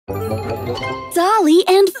Dolly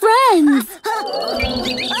and friends!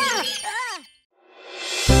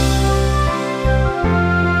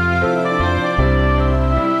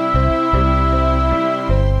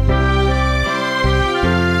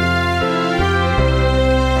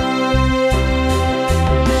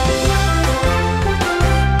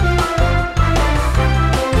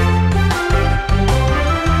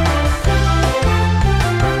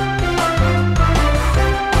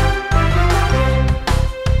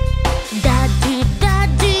 Daddy,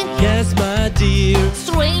 Daddy, Yes, my dear.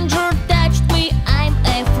 stranger touched me, I'm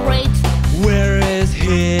afraid. Where is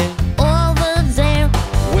he? Over there,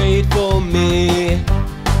 Wait for me.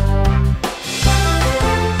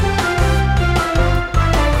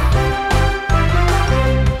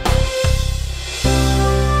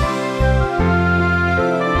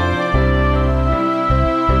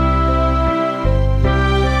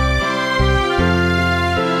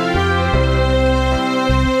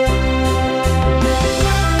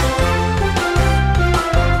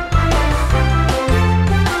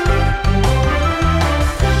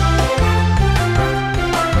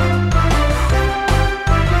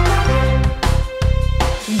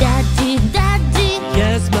 Daddy, Daddy,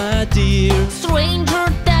 Yes, my dear. stranger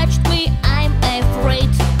touched me, I'm afraid.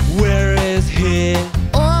 Where is he?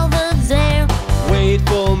 Over there, Wait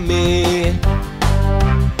for me.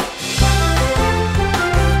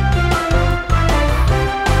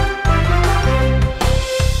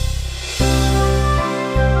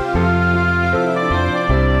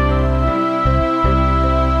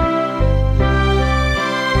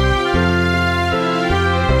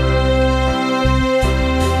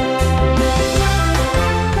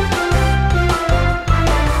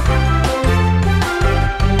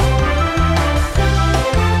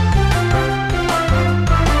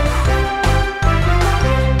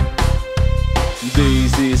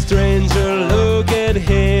 This is stranger, look at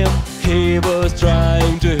him. He was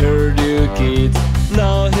trying to hurt you kids.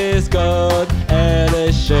 Now he's gone and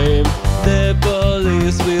ashamed. The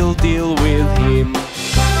police will deal with him.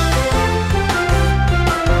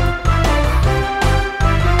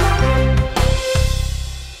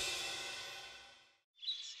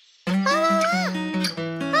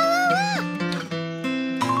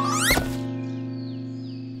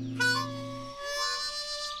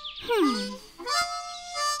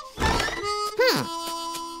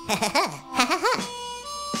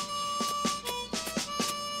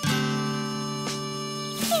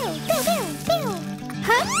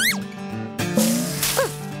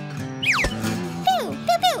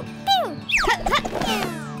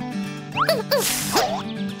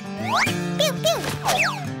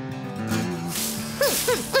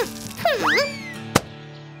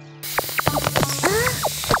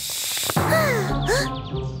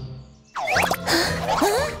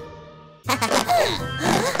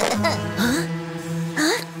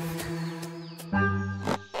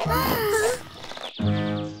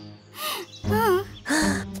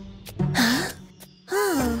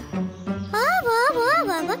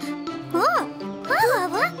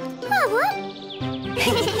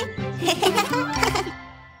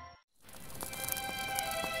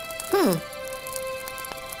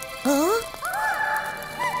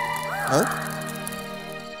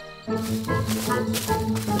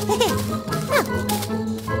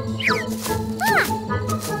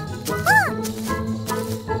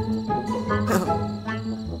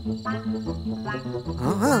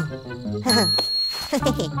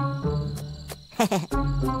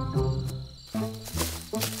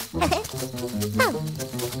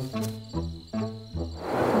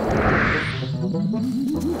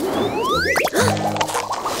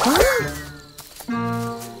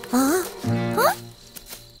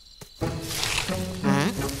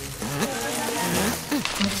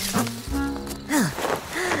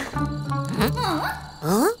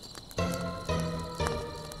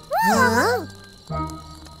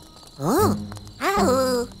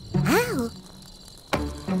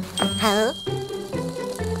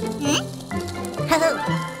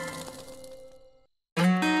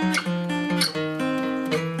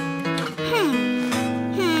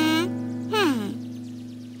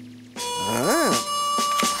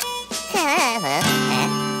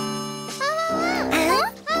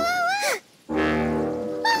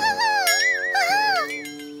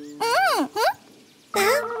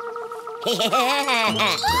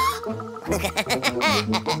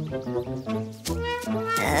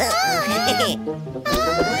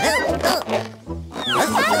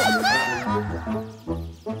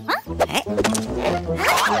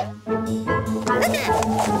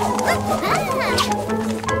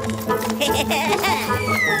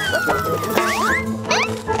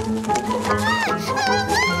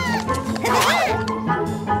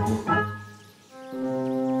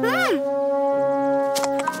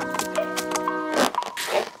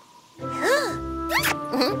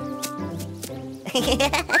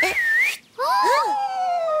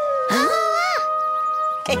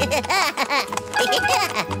 Come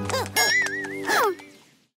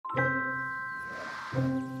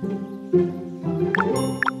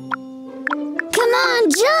on,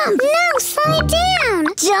 jump! No, slide down!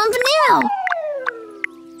 Jump now!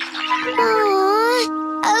 Aww.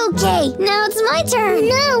 Okay, now it's my turn.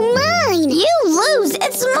 No, mine! You lose!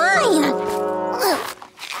 It's mine!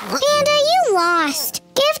 Panda, you lost!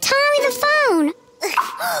 Give Tommy the phone!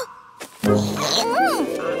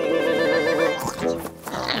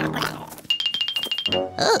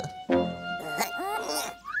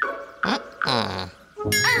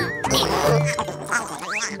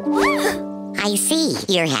 I see.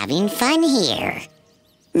 You're having fun here.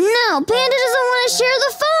 No, Panda doesn't want to share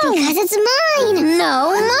the phone! Because it's mine! No,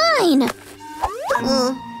 mine!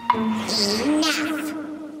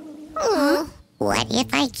 Enough. What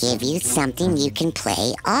if I give you something you can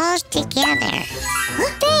play all together?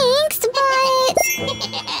 Thanks, but...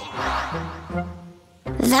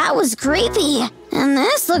 That was creepy. And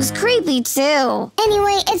this looks creepy, too.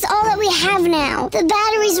 Anyway, it's all that we have now. The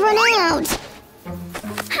batteries run out.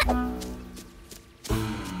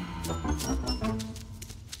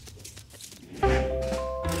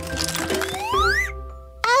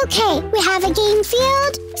 Okay, we have a game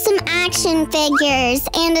field, some action figures,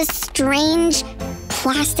 and a strange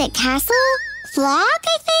plastic castle? Flock,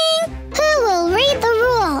 I think? Who will read the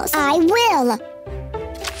rules? I will.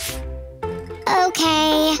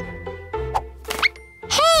 Okay.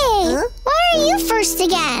 Hey, why are you first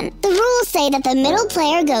again? The rules say that the middle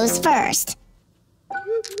player goes first.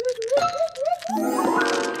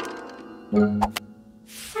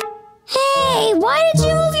 Hey, why did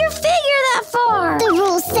you move your figure that far? The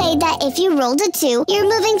rules say that if you rolled a 2, you're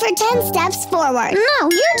moving for 10 steps forward. No,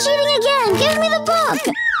 you're cheating again. Give me the book.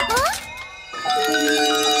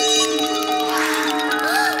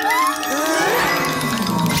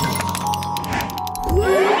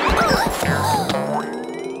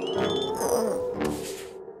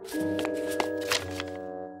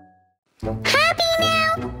 Happy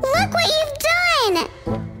now? Look what you've done!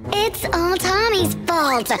 It's all Tommy's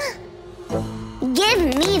fault. Give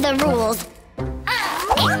me the rules.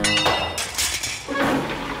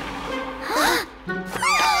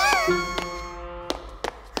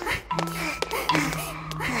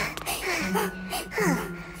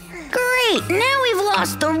 Great! Now we've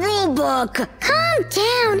lost the rule book. Calm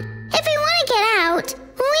down. If we want to get out,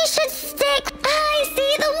 we should stick. I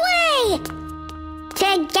see the way.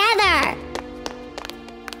 Together.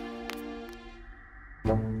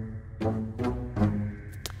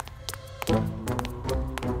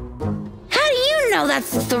 No,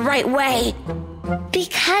 that's the right way.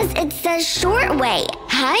 Because it says short way.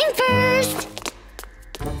 I'm first.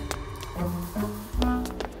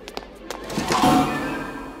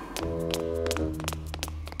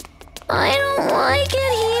 I don't like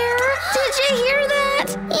it here. Did you hear that?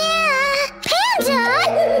 Yeah. Panda!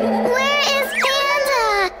 Where is Panda?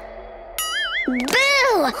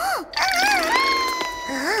 Boo!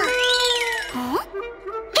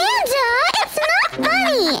 Panda, it's not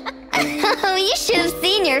funny. Oh, you should have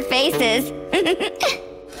seen your faces.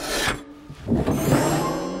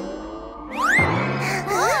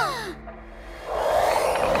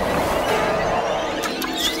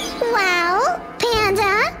 Well,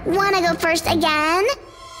 Panda, wanna go first again?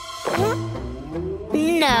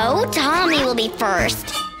 No, Tommy will be first.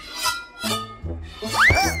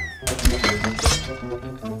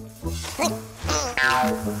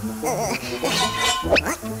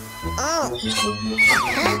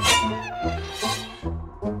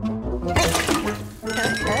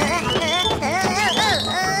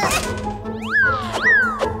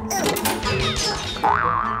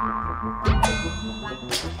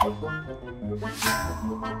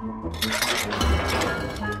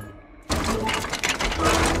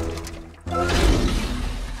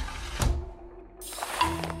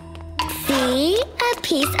 See? A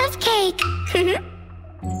piece of cake.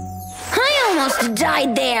 I almost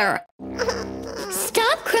died there.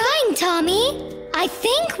 Stop crying, Tommy. I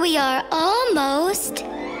think we are almost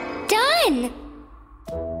done.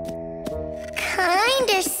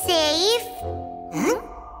 Kinda safe.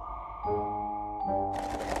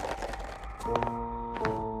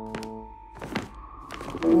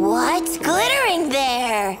 What's glittering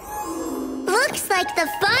there? Looks like the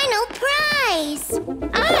final prize.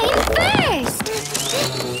 I'm first.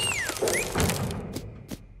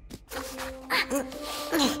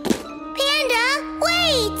 Panda,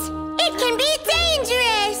 wait! It can be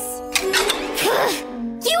dangerous.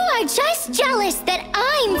 You are just jealous that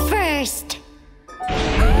I'm first.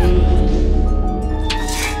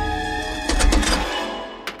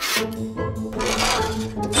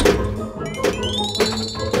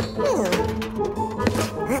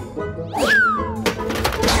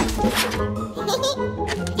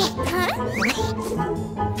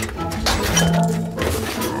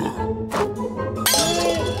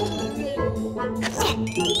 Panda!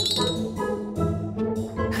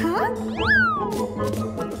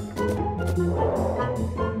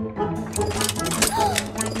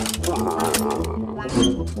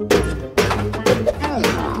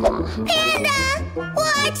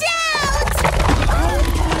 Watch out!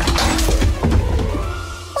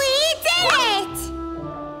 We did it!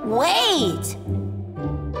 Wait!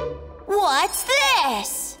 What's this?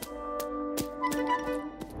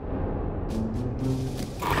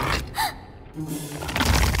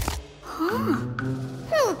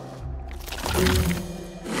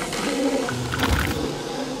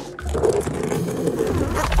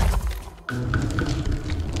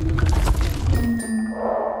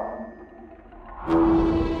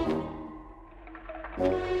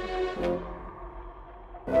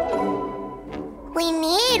 We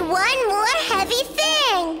need one more heavy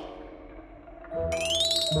thing.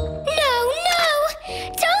 No, no!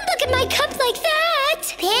 Don't look at my cup like that!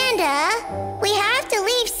 Panda, we have to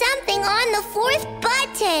leave something on the 4th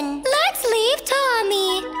button. Let's leave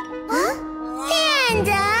Tommy. Huh?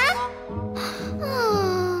 Panda!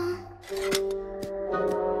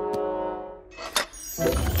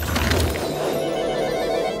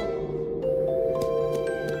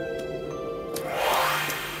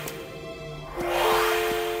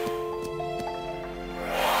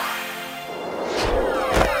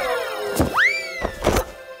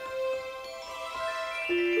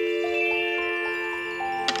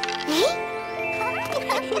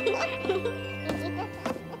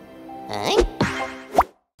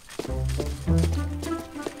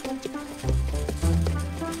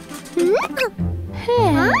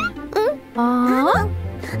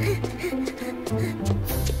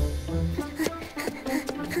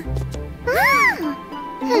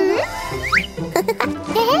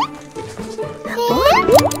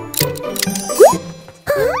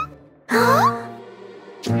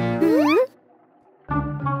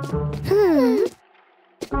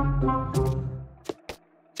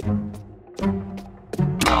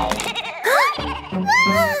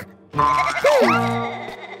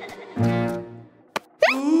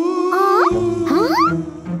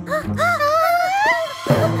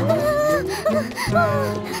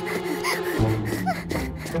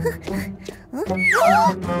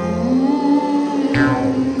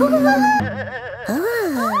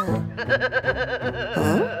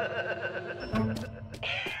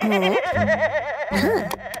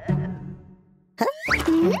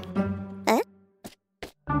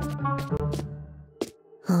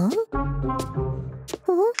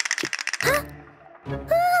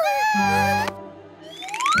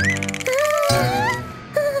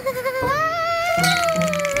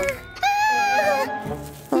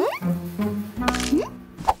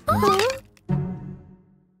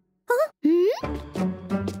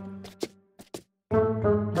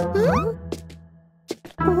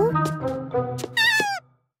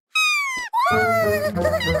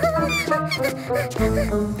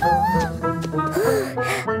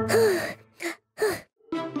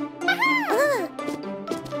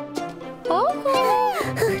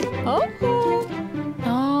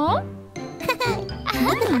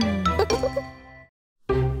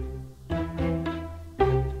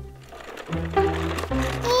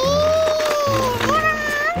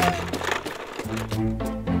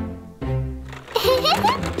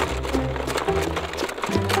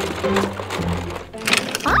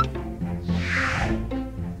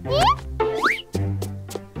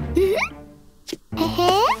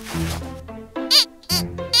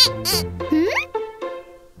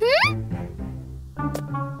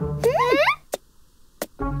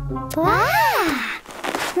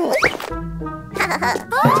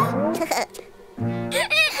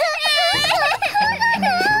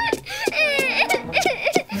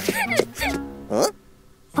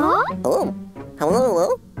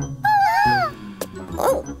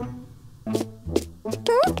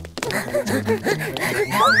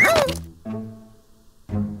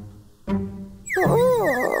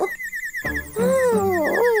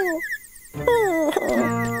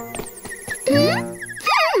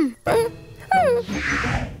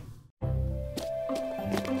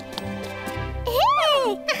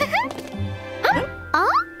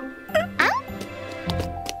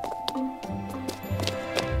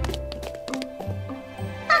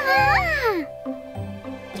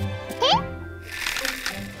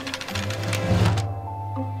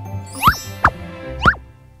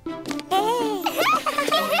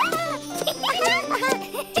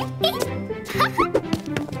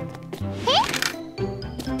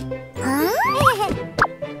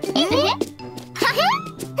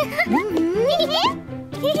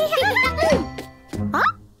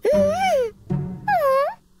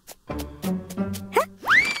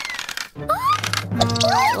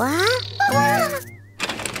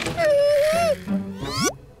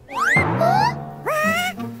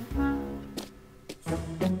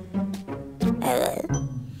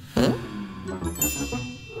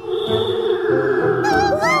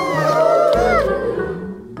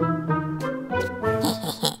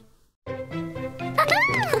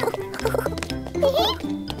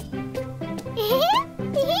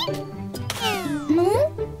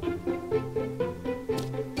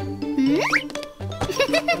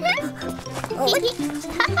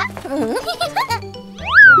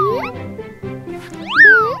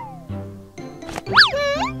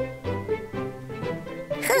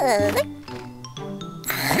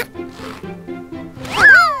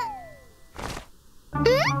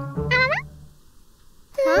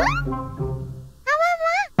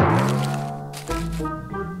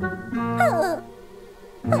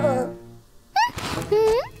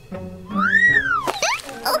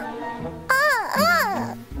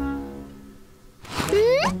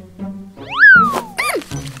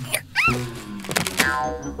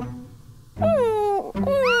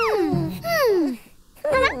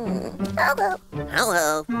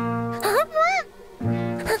 Hello.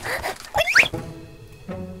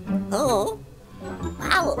 Oh.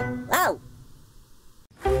 Wow. Wow.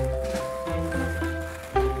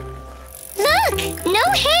 Look! No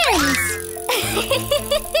hands!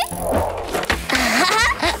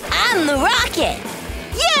 I'm the rocket.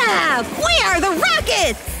 Yeah! We are the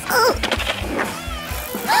Rockets!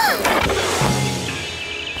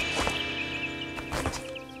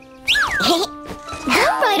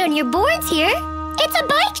 Don't ride on your boards here. It's a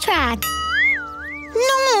bike track.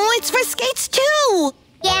 No, it's for skates too!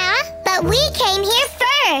 Yeah, but we came here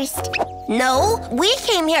first. No, we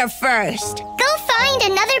came here first. Go find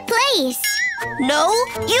another place. No,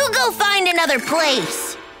 you go find another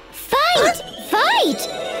place. Fight! Fight!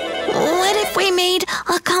 What if we made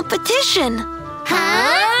a competition?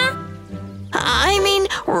 Huh? I mean,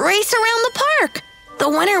 race around the park. The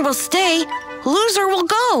winner will stay, loser will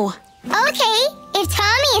go. Okay, if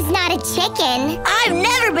Tommy is not a chicken. I've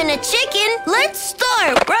never been a chicken. Let's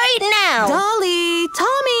start right now. Dolly,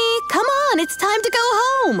 Tommy, come on, it's time to go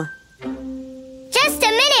home. Just a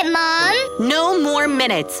minute, Mom. No more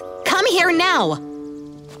minutes. Come here now.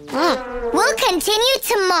 We'll continue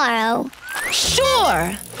tomorrow.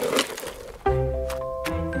 Sure.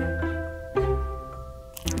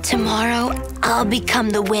 Tomorrow, I'll become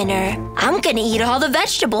the winner. I'm gonna eat all the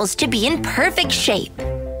vegetables to be in perfect shape.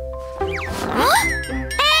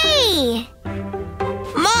 Hey!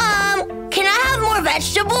 Mom, can I have more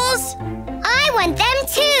vegetables? I want them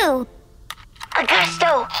too.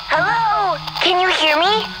 Augusto, hello? Can you hear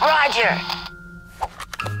me? Roger.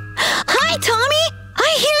 Hi, Tommy.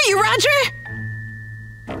 I hear you, Roger.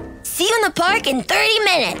 See you in the park in 30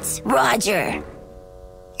 minutes. Roger.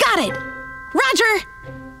 Got it. Roger.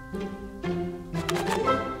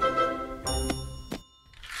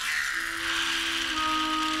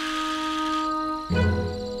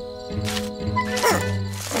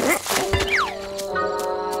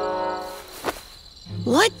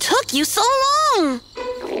 What took you so long?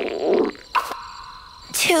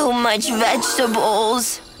 Too much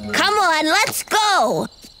vegetables. Come on, let's go.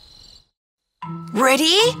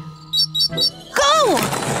 Ready? Go!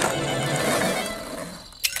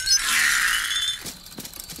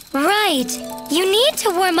 Right. You need to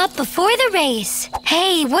warm up before the race.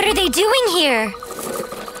 Hey, what are they doing here?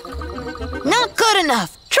 Not good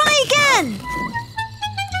enough. Try again.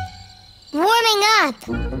 Warming up.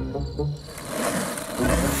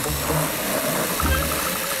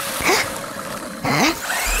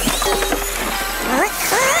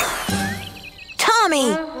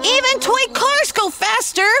 Tommy, even toy cars go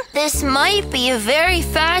faster. This might be a very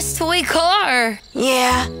fast toy car.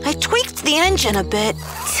 Yeah, I tweaked the engine a bit.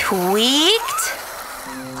 Tweaked?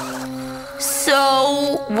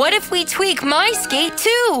 So, what if we tweak my skate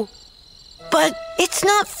too? But it's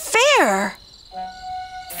not fair.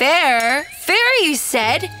 Fair? Fair, you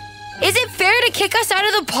said? Is it fair to kick us out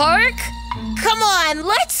of the park? Come on,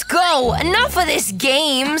 let's go. Enough of this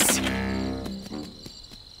games.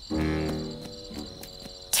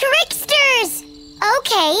 Tricksters!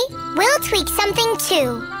 Okay, we'll tweak something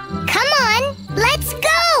too. Come on, let's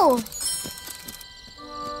go!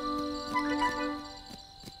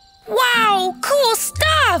 Wow, cool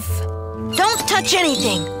stuff! Don't touch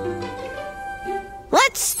anything.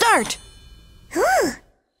 Let's start. Oh,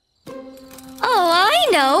 I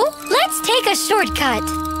know. Let's take a shortcut.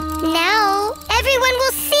 Now, everyone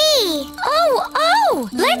will see. Oh!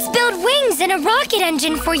 Let's build wings and a rocket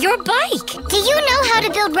engine for your bike. Do you know how to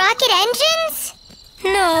build rocket engines?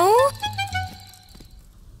 No.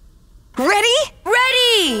 Ready? Ready!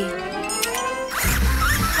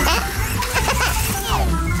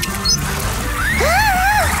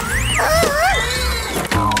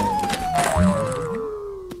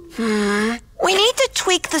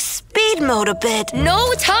 out a bit.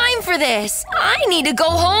 No time for this. I need to go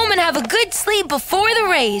home and have a good sleep before the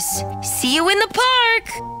race. See you in the park.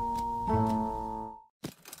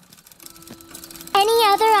 Any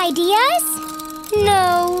other ideas?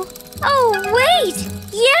 No. Oh, wait!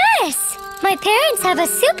 Yes! My parents have a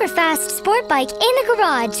super fast sport bike in the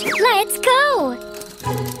garage. Let's go!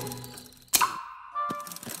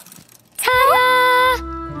 Ta-da!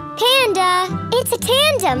 Panda, it's a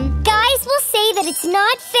tandem. Guys will say that it's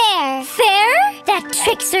not fair. Fair? That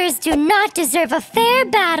tricksters do not deserve a fair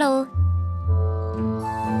battle.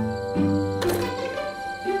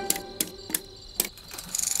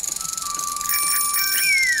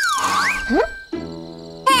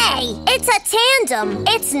 Hey, it's a tandem.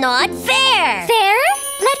 It's not fair. Fair?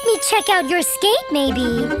 Let me check out your skate,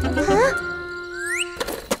 maybe.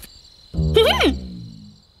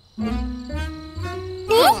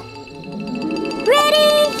 Huh?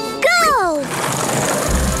 Ready, go!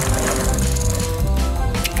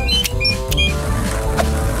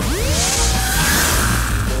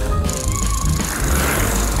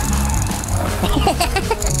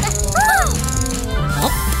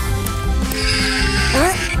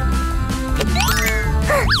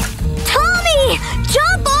 Tommy!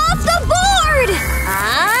 Jump off the board!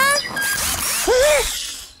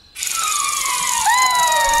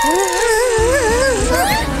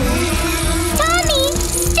 Tommy,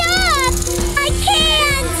 stop! I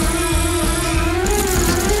can't!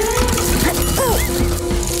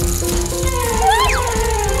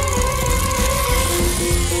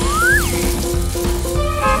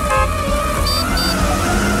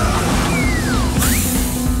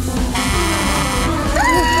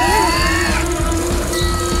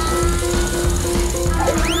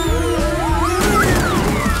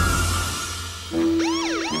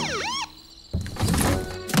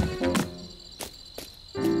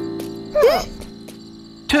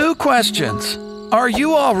 Two questions. Are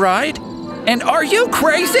you all right? And are you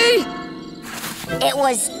crazy? It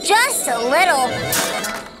was just a little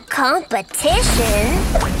competition.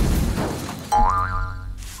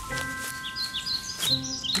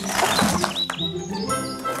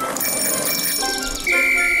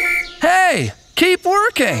 Hey, keep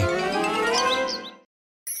working.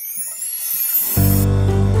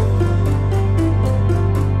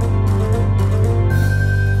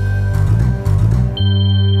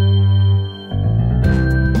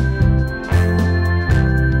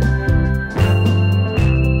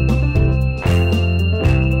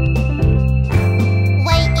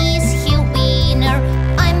 Why is he winner?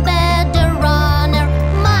 I'm better runner.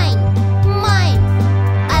 Mine, mine.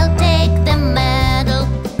 I'll take the medal.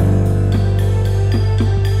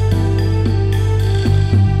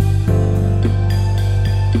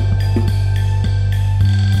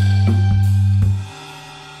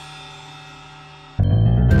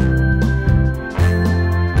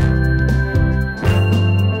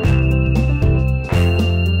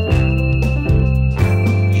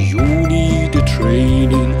 You need the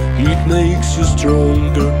training, it makes you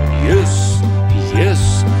stronger. Yes,